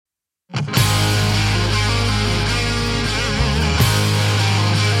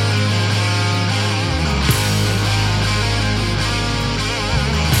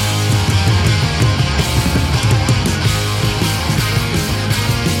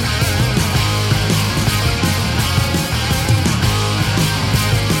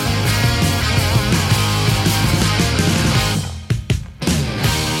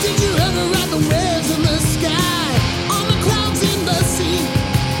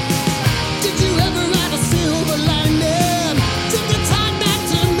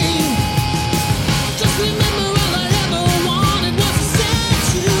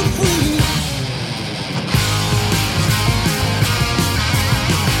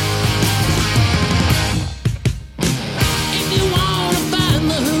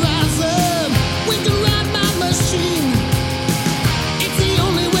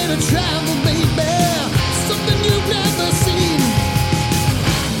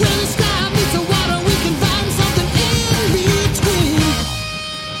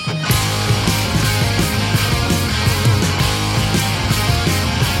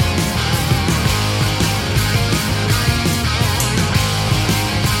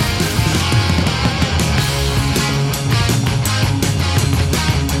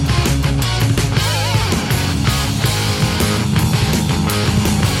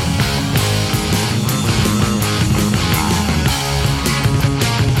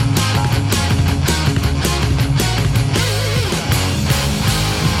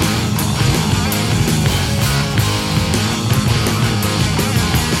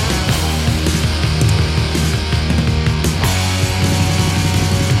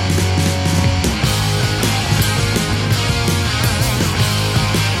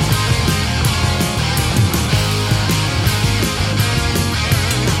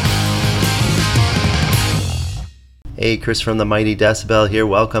Hey, Chris from the Mighty Decibel here.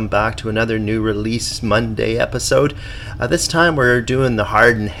 Welcome back to another new release Monday episode. This time we're doing the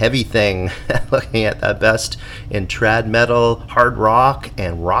hard and heavy thing, looking at the best in trad metal, hard rock,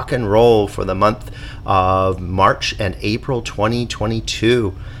 and rock and roll for the month of March and April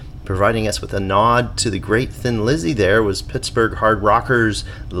 2022. Providing us with a nod to the great Thin Lizzy there was Pittsburgh hard rockers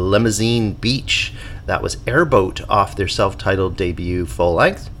Limousine Beach. That was Airboat off their self-titled debut full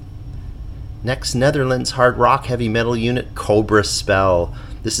length. Next, Netherlands hard rock heavy metal unit Cobra Spell.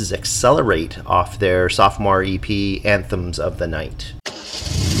 This is Accelerate off their sophomore EP Anthems of the NITE.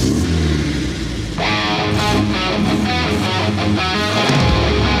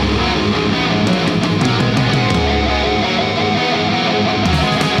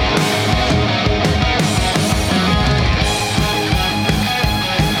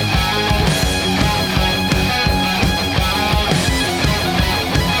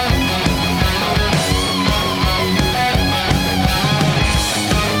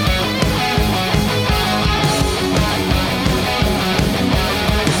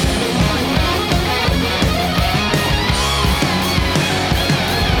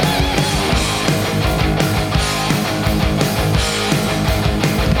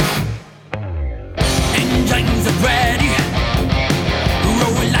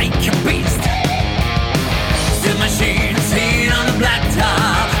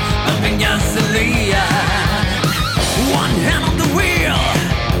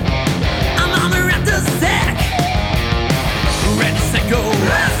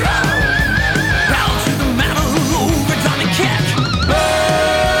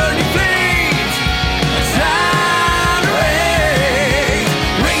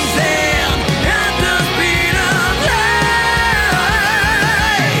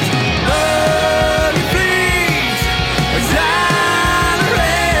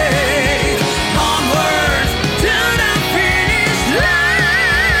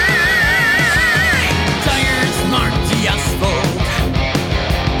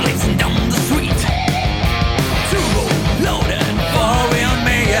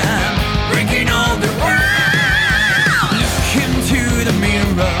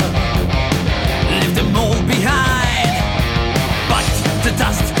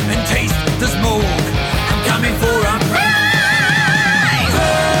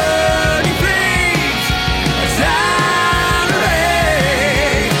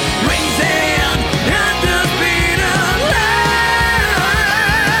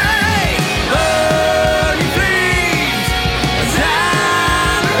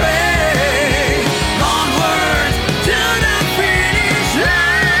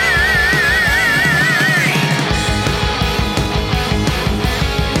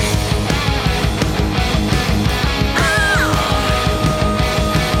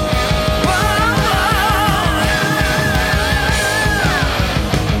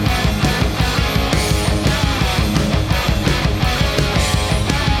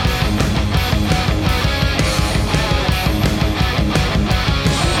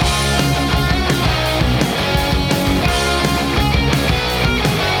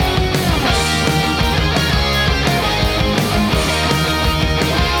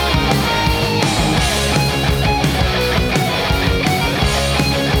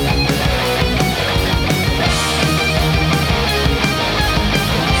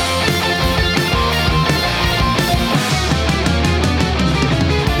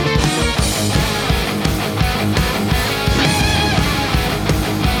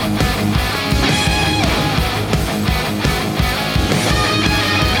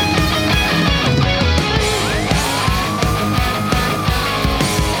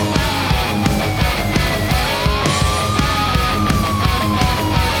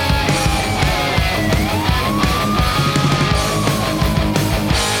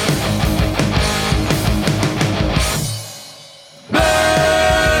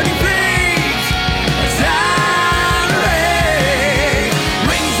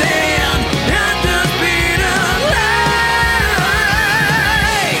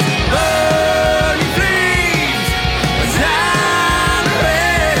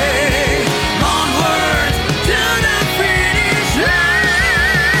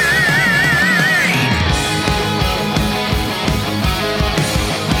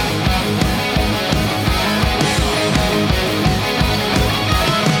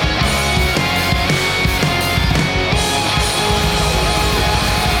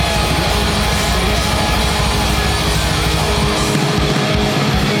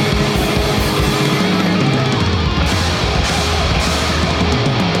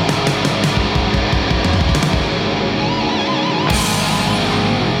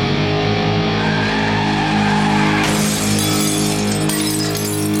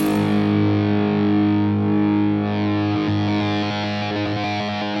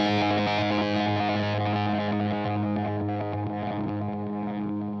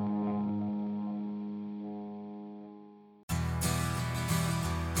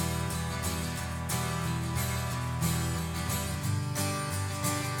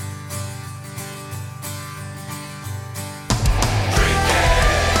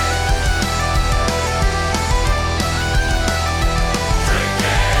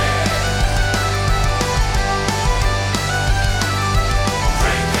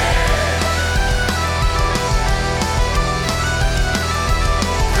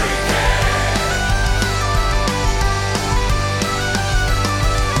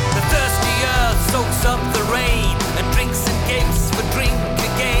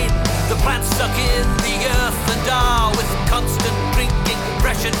 plants suck in the earth and are with constant drinking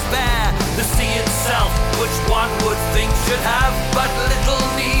rations bare. The sea itself, which one would think should have but little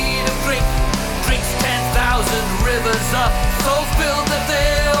need of drink, drinks 10,000 rivers up, so filled that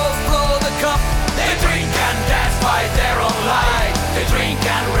they overflow the cup. They drink and dance by their own light, they drink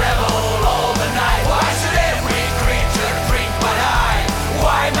and revel all the night. Why should every creature drink but I?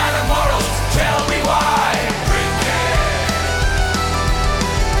 Why, Mamorlis, tell me why?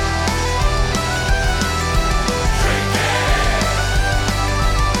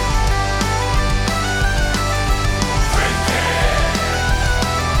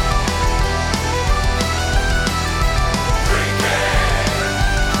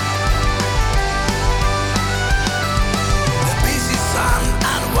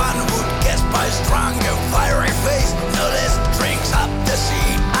 Stronger, fiery face, no less drinks up the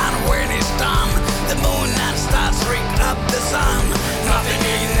sea. And when it's done, the moon and stars drink up the sun. Nothing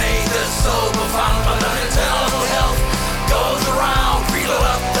innate is so profound, but an eternal health goes around. Fill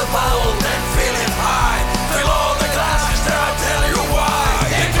up the bowl, then fill it high. Fill all the glasses, there I'll tell you why.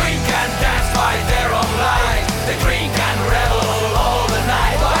 They drink and dance by their own light, they drink and revel all the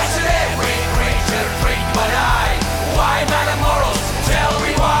night. Why should every creature drink but I? Why, Mamorlis, tell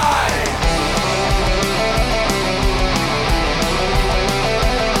me why?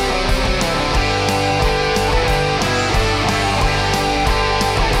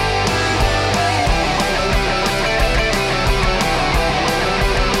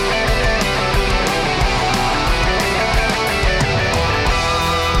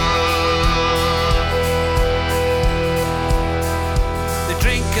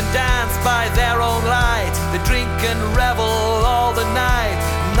 Dance by their own light, they drink and revel all the night.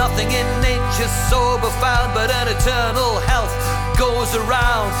 Nothing in nature's so profound, but an eternal health goes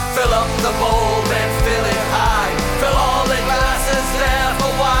around. Fill up the bowl, then fill it high. Fill all the glasses,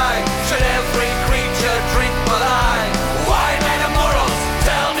 therefore why should every creature drink but I? Why, Mamorlis,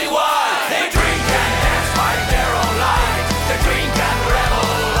 tell me why? They drink and dance by their own light, they drink and revel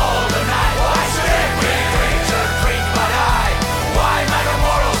all the night. Why should every creature drink but I? Why,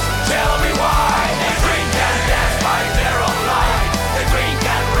 Mamorlis, tell me why? They drink and dance by their own light, they drink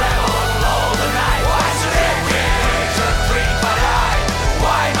and revel all the night. Why should every creature drink but I?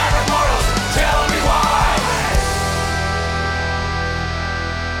 Why, Mamorlis, tell me why?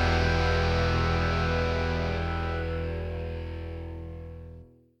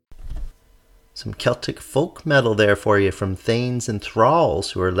 Some Celtic folk metal there for you from Theigns and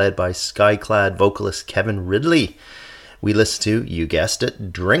Thralls, who are led by sky-clad vocalist Kevin Ridley. We listened to, you guessed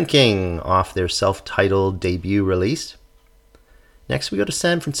it, Drinking, off their self-titled debut release. Next we go to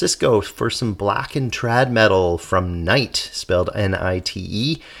San Francisco for some blackened trad metal from NITE, spelled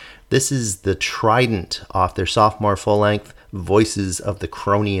N-I-T-E. This is the Trident, off their sophomore full-length Voices of the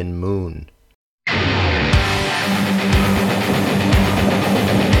Kronian Moon.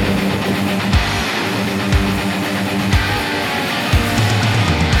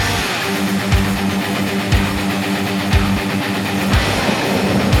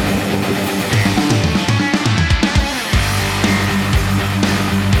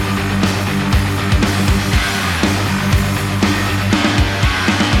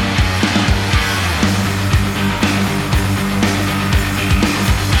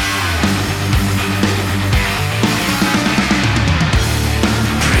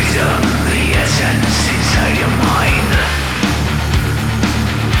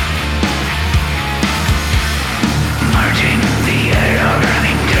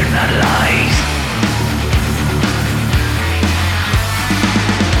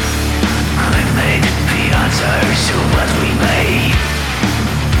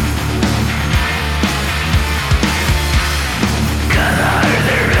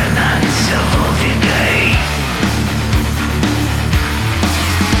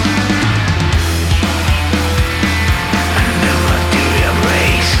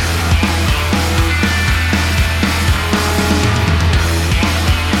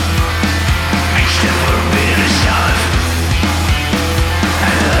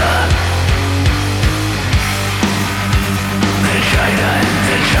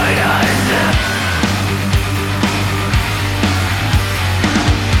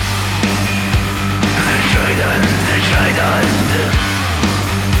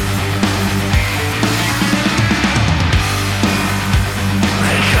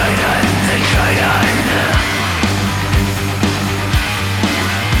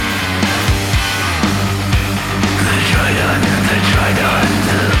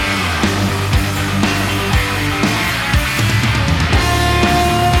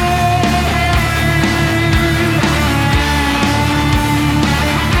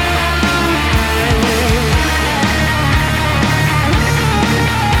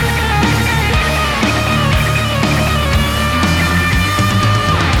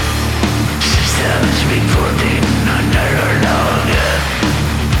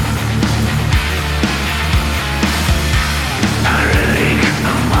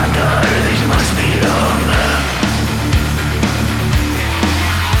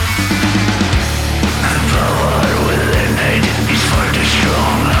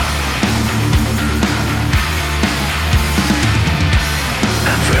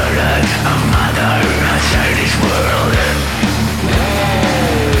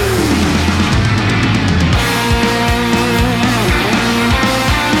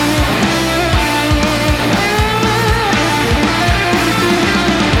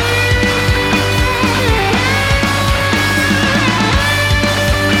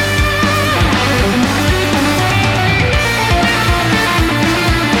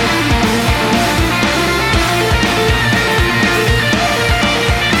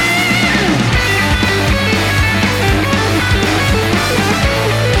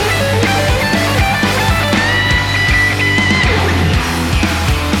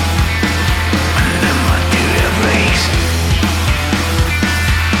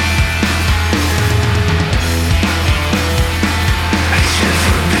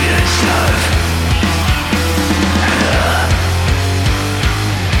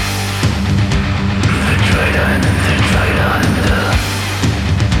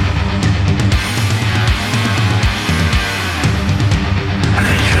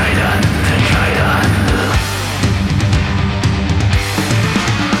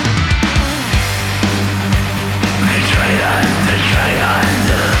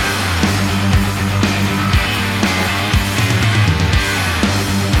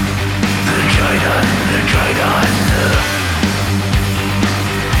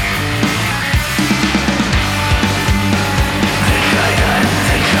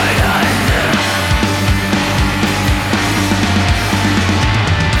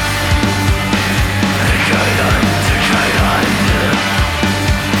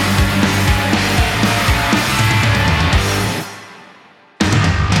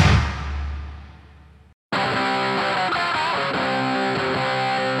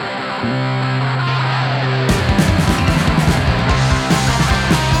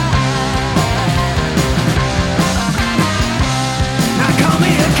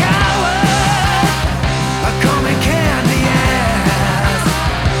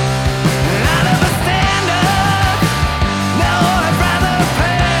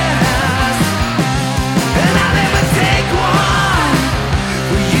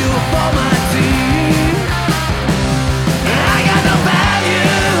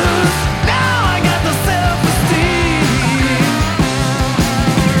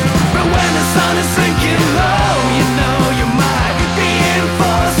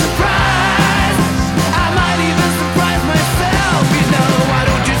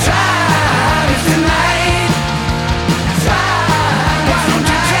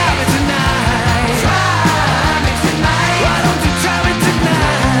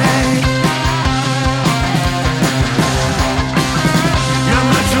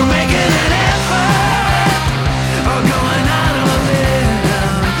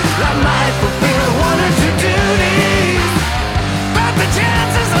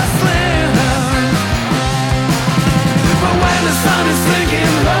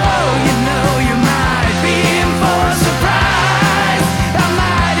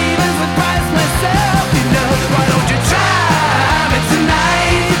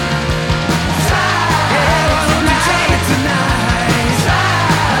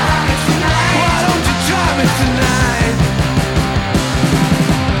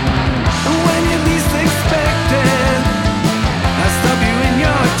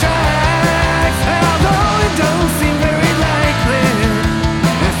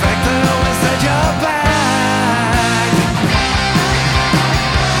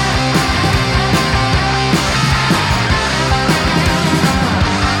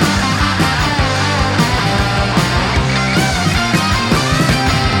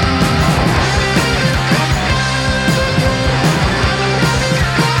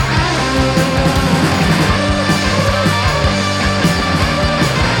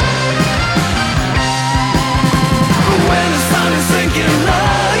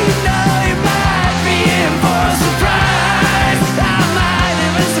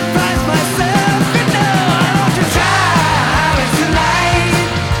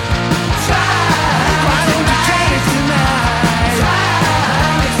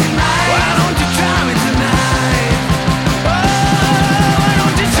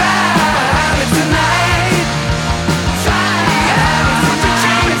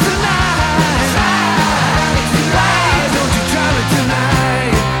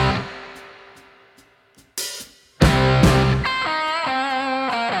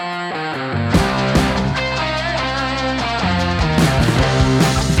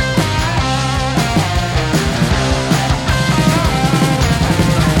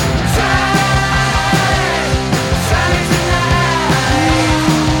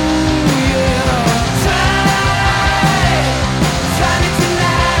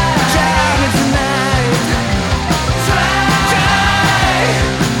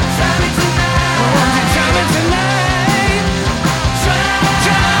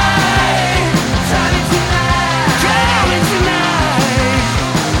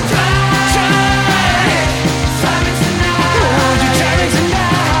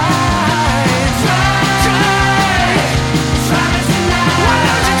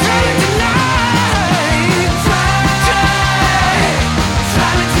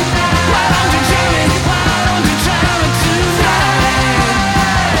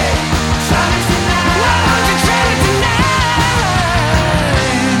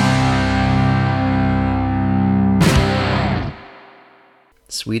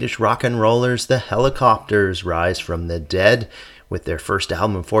 Swedish rock and rollers the Hellacopters rise from the dead with their first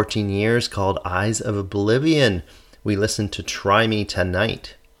album in 14 years called Eyes of Oblivion. We listened to Try Me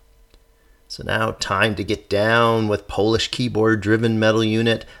Tonight. So now time to get down with Polish keyboard-driven metal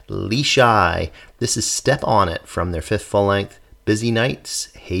unit Leash. This is Step On It from their fifth full-length Busy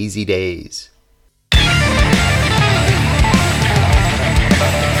Nights, Hazy Days.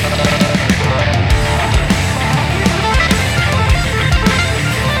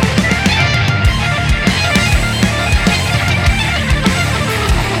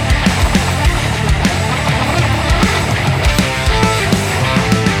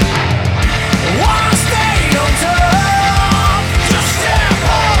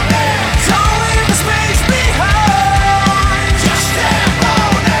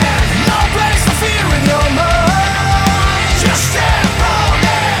 Just step on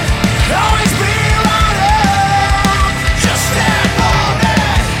it.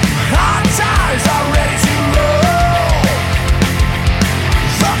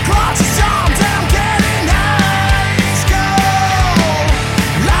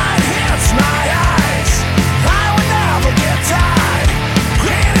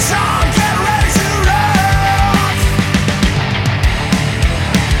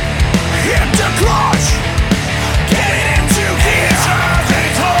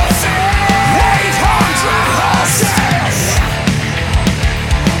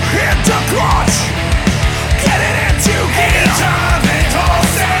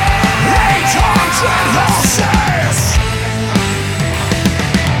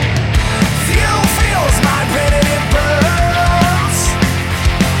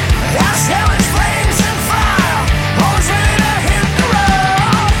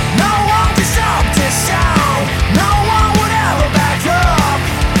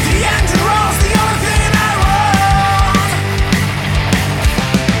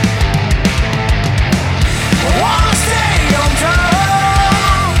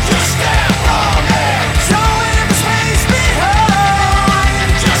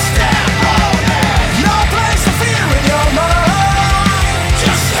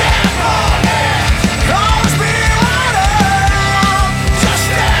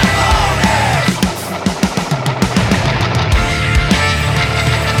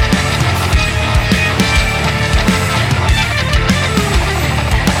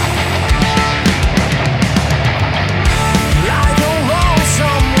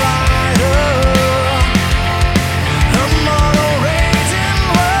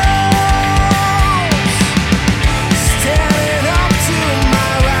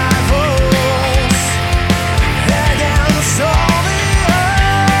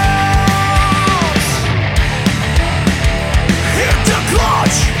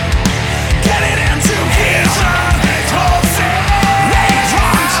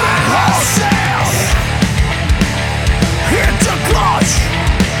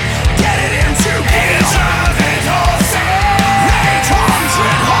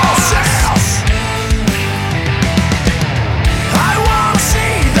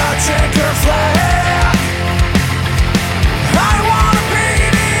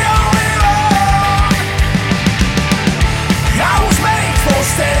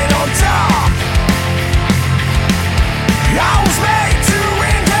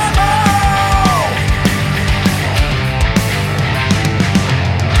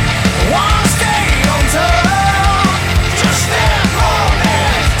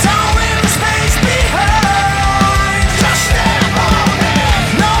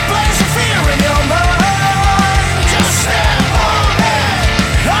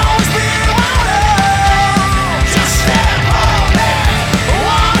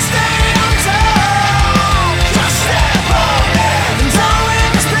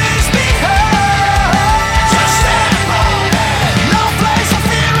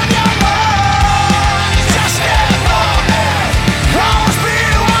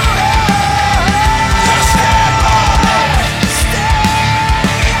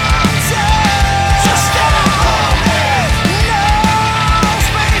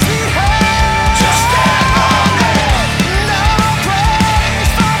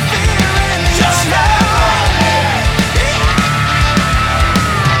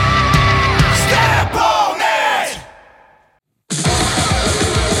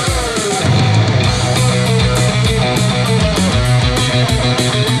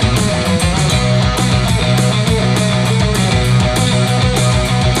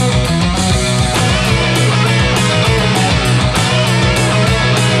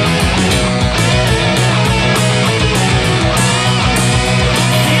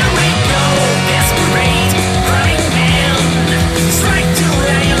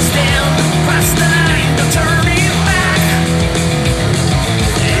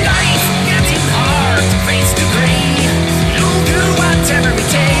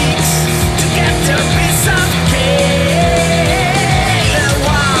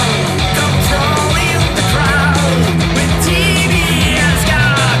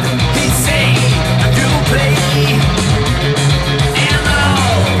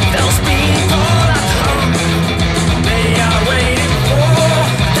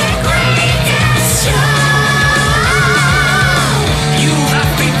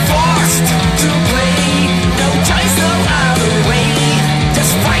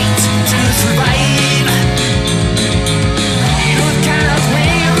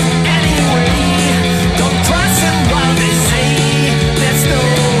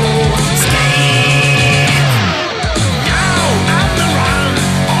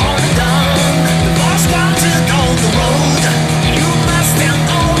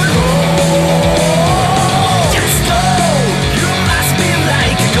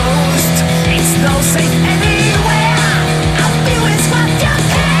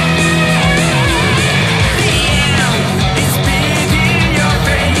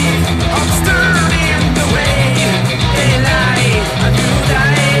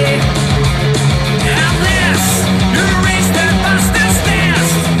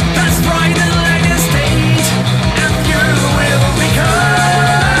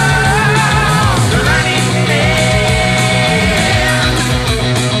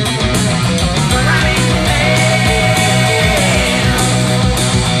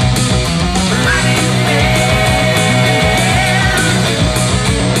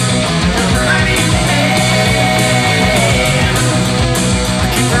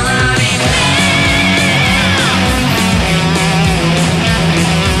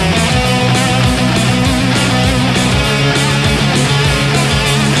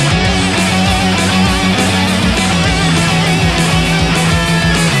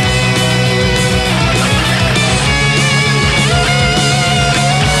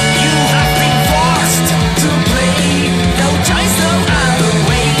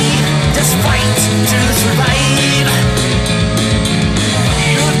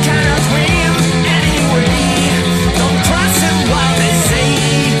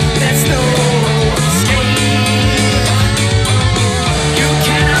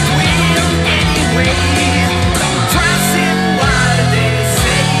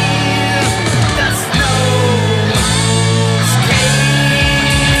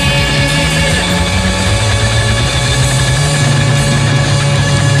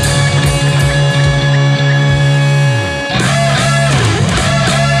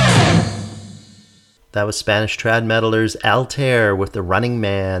 That was Spanish trad metalers ALTAIR with The Running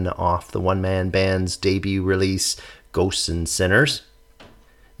Man off the one-man band's debut release, Ghosts and Sinners.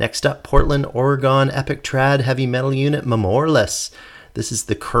 Next up, Portland, Oregon epic trad heavy metal unit Mamorlis. This is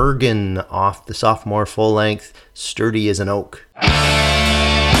the Kurgan off the sophomore full-length, Sturdy as an Oak.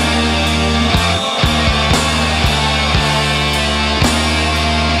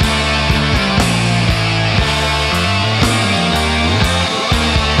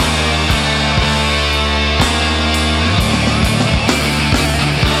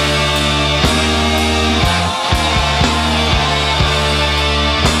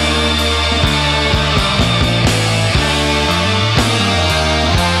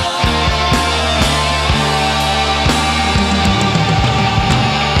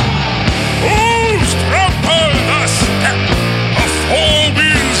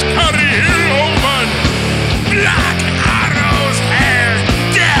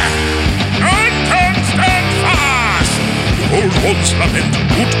 Once lament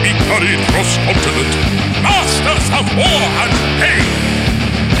would be carried cross-continent, masters of war and pain.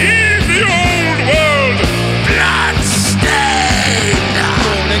 Leave the old world blood-stained.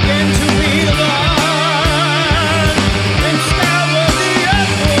 Born again to be the light, and scour the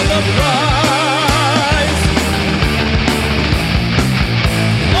earth for the prize.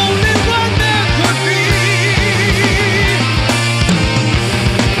 Only one there could be.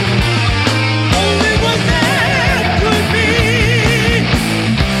 Only one there could be.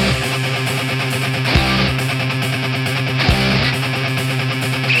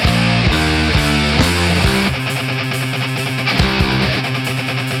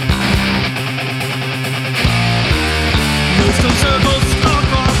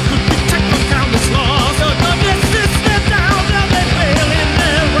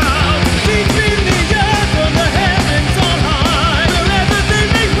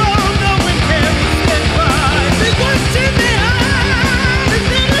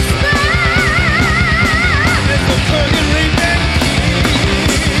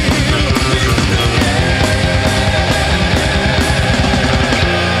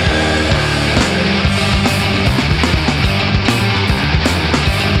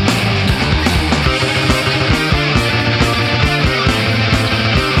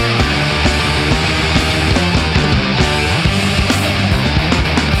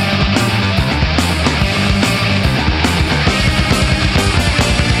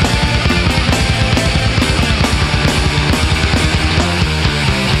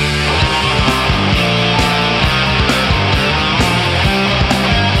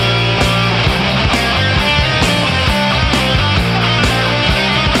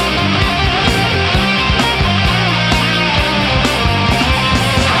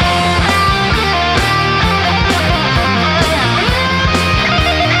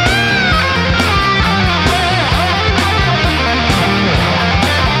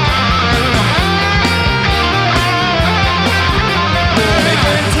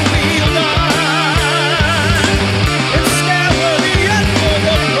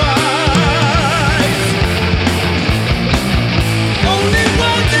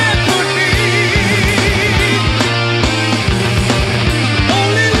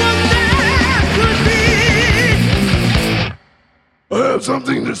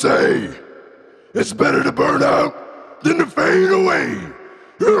 Something to say. It's better to burn out than to fade away.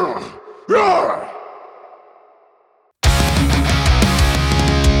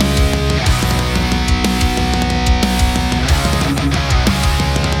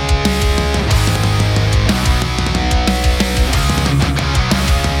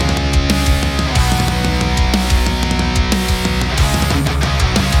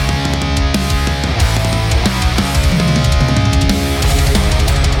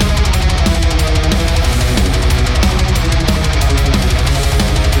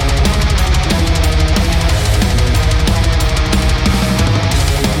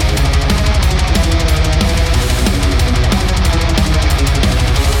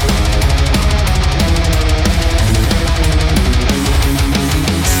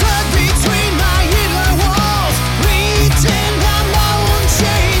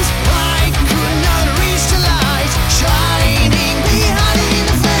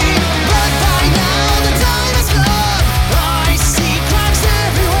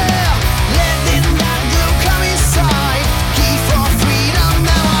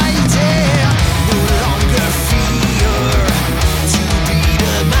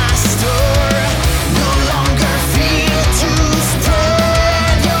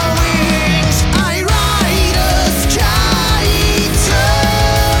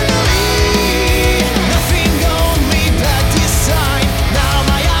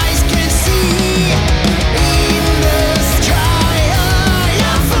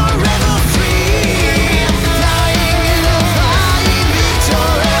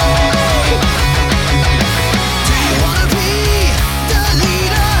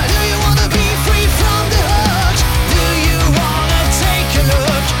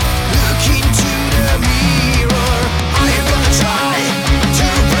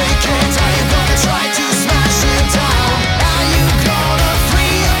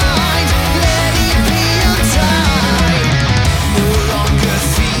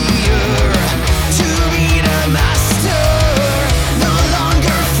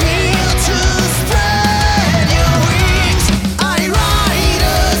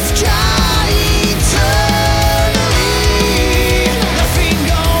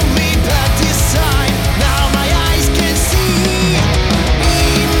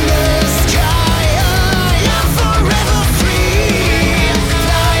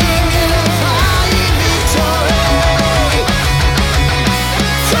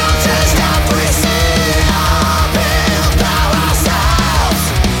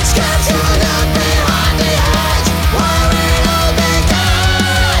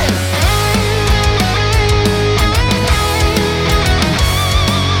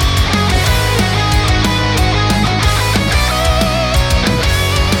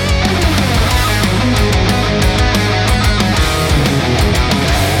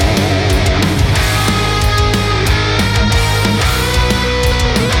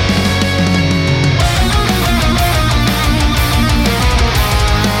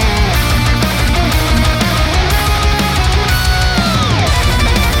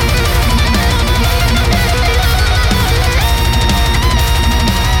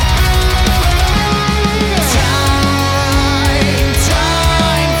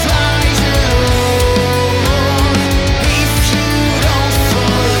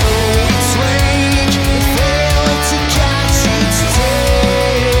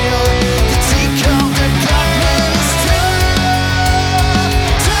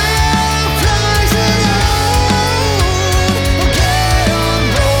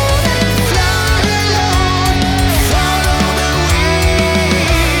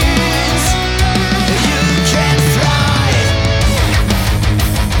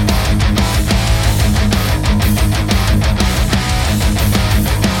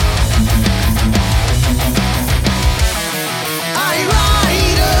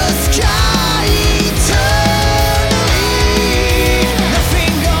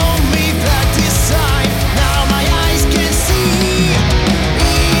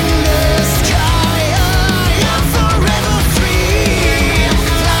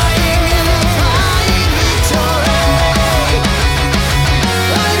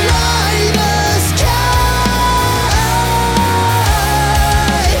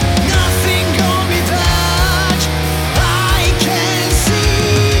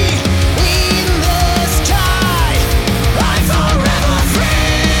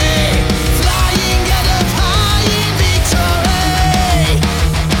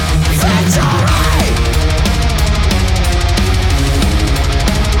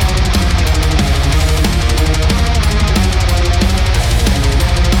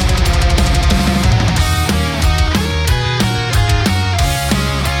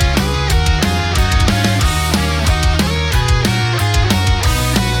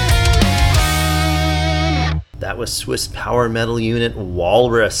 was Swiss power metal unit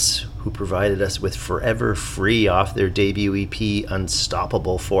Walrus, who provided us with Forever Free off their debut EP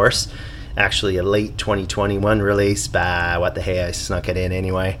Unstoppable Force. Actually a late 2021 release, but what the hey, I snuck it in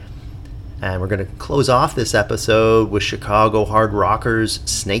anyway. And we're going to close off this episode with Chicago hard rockers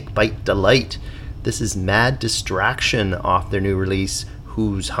Snakebite Delight. This is Mad Distraction off their new release,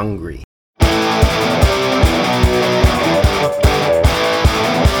 Who's Hungry?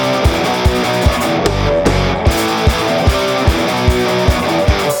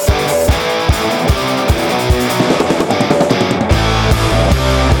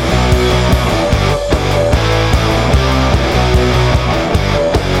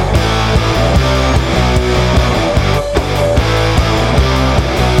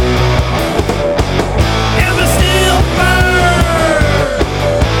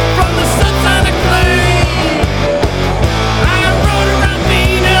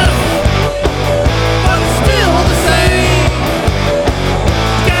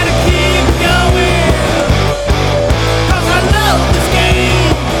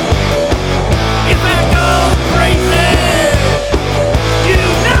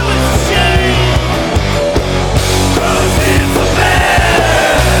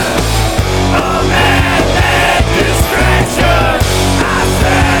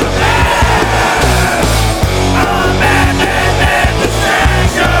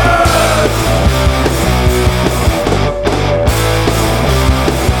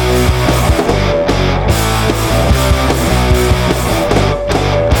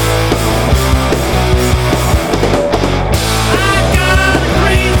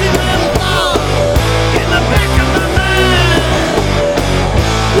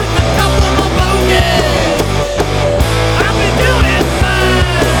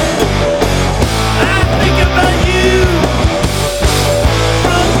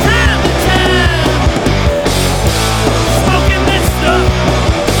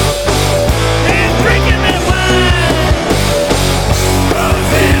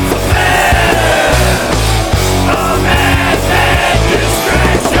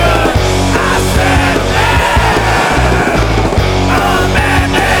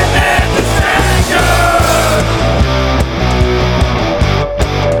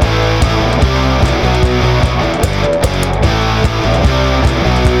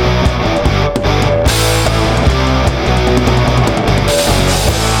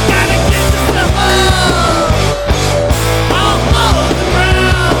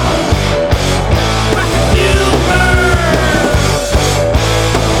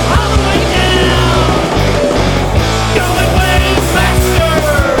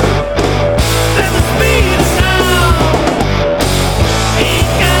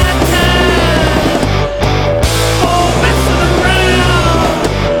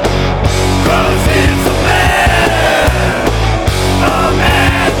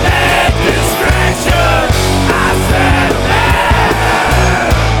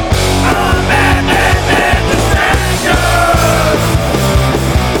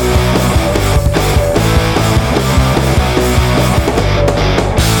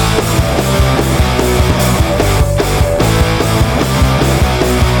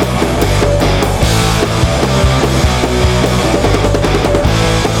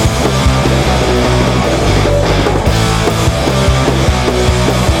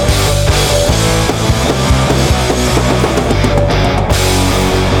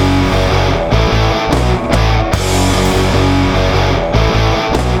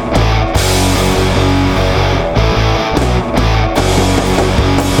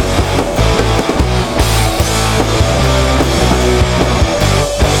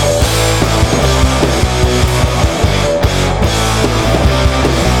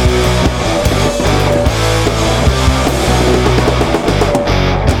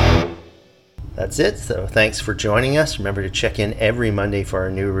 That's it. So thanks for joining us. Remember to check in every Monday for our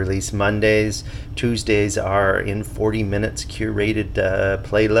new release Mondays. Tuesdays are in 40 minutes curated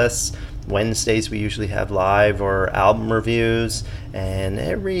playlists. Wednesdays we usually have live or album reviews, and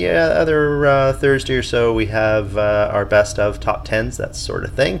every other Thursday or so we have our best of top 10s, that sort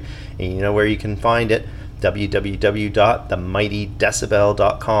of thing. And you know where you can find it,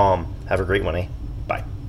 www.themightydecibel.com. Have a great one, eh?